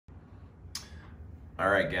All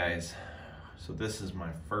right, guys, so this is my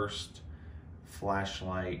first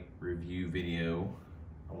flashlight review video.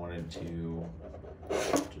 I wanted to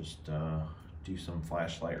just do some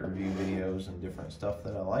flashlight review videos and different stuff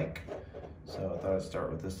that I like. So I thought I'd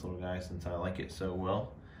start with this little guy since I like it so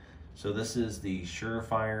well. So this is the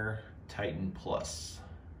SureFire Titan Plus,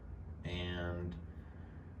 and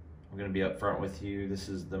I'm gonna be upfront with you. This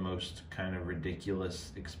is the most kind of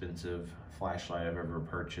ridiculous expensive flashlight I've ever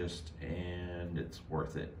purchased, and it's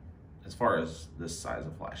worth it as far as this size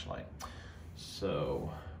of flashlight.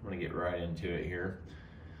 So I'm gonna get right into it here.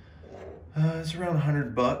 It's around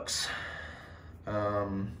 100 bucks.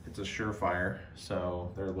 It's a SureFire,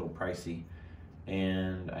 so they're a little pricey.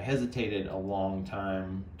 And I hesitated a long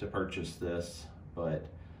time to purchase this, but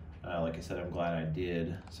like I said, I'm glad I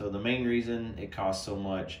did. So the main reason it costs so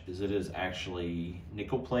much is it is actually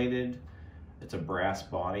nickel plated. It's a brass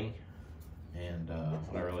body, and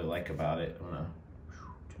what I really like about it,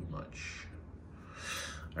 too much.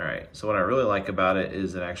 All right, so what I really like about it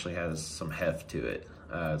is it actually has some heft to it.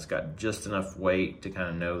 It's got just enough weight to kind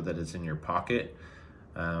of know that it's in your pocket.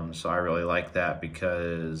 So I really like that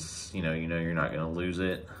because you know you're not gonna lose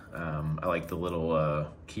it. I like the little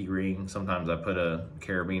key ring. Sometimes I put a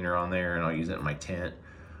carabiner on there and I'll use it in my tent,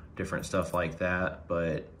 different stuff like that.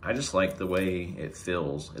 But I just like the way it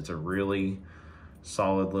feels. It's a really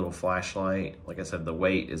solid little flashlight. Like I said, the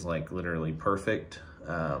weight is like literally perfect.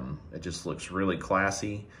 It just looks really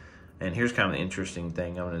classy. And here's kind of the interesting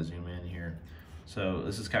thing. I'm gonna zoom in here. So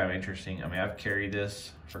this is kind of interesting. I mean, I've carried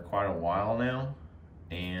this for quite a while now,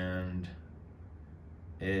 and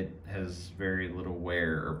it has very little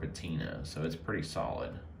wear or patina, so it's pretty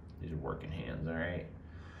solid. These are working hands, all right?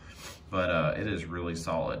 But it is really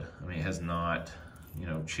solid. I mean, it has not,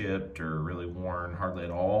 chipped or really worn hardly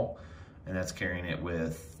at all, and that's carrying it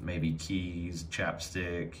with maybe keys,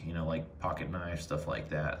 chapstick, like pocket knife, stuff like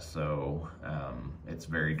that. So it's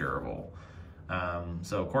very durable.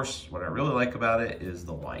 So of course, what I really like about it is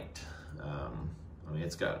the light. I mean,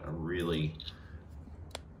 it's got a really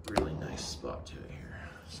nice spot to it here.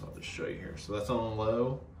 So I'll just show you here. So that's on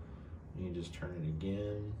low. You just turn it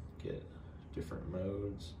again, get different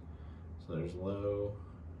modes. So there's low,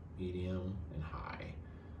 medium, and high.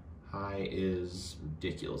 High is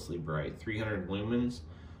ridiculously bright, 300 lumens.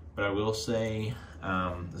 But I will say,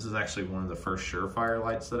 this is actually one of the first SureFire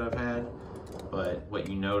lights that I've had. But what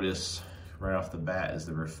you notice right off the bat is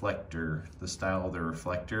the reflector, the style of the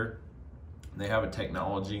reflector. They have a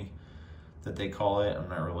technology that they call it. I'm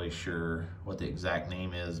not really sure what the exact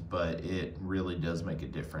name is, but it really does make a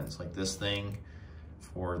difference. Like this thing,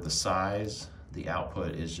 for the size, the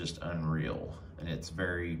output is just unreal, and it's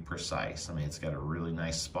very precise. I mean, it's got a really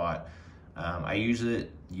nice spot. I use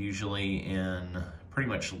it usually in pretty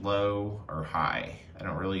much low or high. I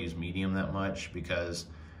don't really use medium that much because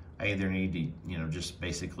I either need to, just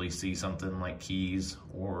basically see something like keys,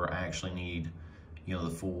 or I actually need, the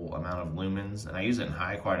full amount of lumens. And I use it in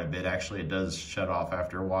high quite a bit. Actually, it does shut off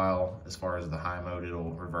after a while. As far as the high mode,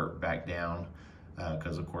 it'll revert back down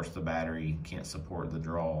because of course the battery can't support the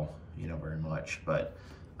draw, very much. But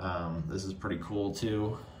this is pretty cool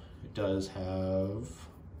too. It does have,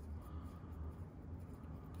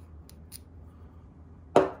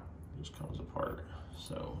 just comes apart.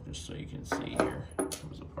 So just so you can see here, it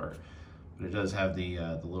comes apart. But it does have the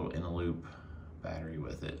little in-a-loop battery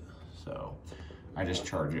with it. So I just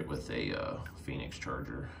charge it with a Phoenix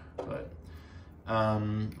charger. But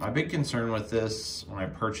my big concern with this when I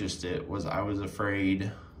purchased it was I was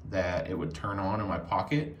afraid that it would turn on in my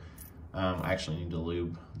pocket. I actually need to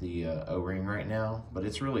lube the O-ring right now, but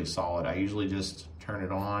it's really solid. I usually just turn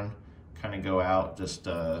it on, kind of go out just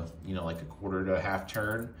like a quarter to a half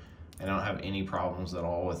turn. I don't have any problems at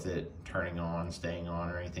all with it turning on, staying on,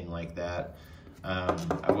 or anything like that.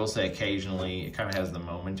 I will say occasionally it kind of has the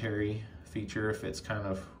momentary feature if it's kind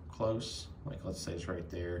of close. Like let's say it's right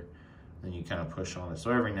there, then you kind of push on it. So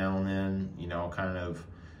every now and then, I'll kind of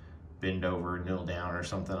bend over, kneel down or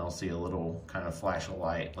something, I'll see a little kind of flash of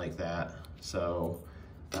light like that. So,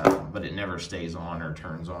 but it never stays on or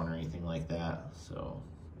turns on or anything like that. So,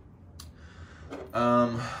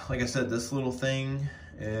 like I said, this little thing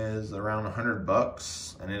is around 100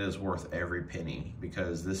 bucks, and it is worth every penny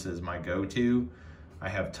because this is my go-to. I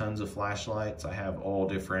have tons of flashlights. I have all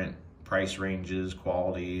different price ranges,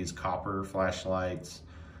 qualities, copper flashlights,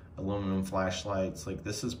 aluminum flashlights. Like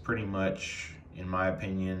this is pretty much, in my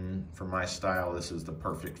opinion, for my style, this is the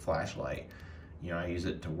perfect flashlight. I use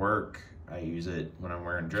it to work. I use it when I'm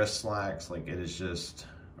wearing dress slacks. Like it is just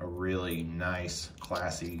a really nice,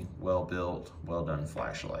 classy, well-built, well-done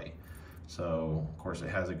flashlight. So of course it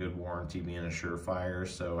has a good warranty being a SureFire,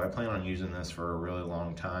 so I plan on using this for a really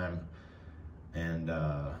long time, and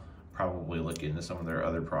probably look into some of their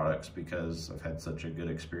other products because I've had such a good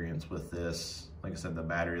experience with this. Like I said, the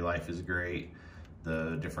battery life is great,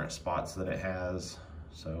 the different spots that it has,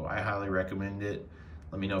 so I highly recommend it.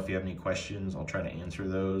 Let me know if you have any questions, I'll try to answer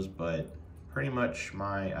those, but pretty much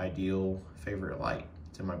my ideal favorite light.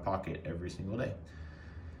 It's in my pocket every single day.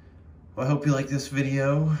 Well, I hope you like this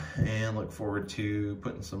video and look forward to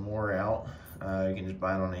putting some more out. You can just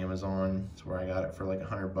buy it on Amazon. It's where I got it for like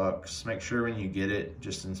 $100. Make sure when you get it,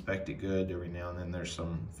 just inspect it good. Every now and then there's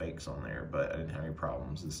some fakes on there, but I didn't have any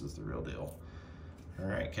problems. This is the real deal. All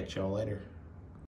right, catch y'all later.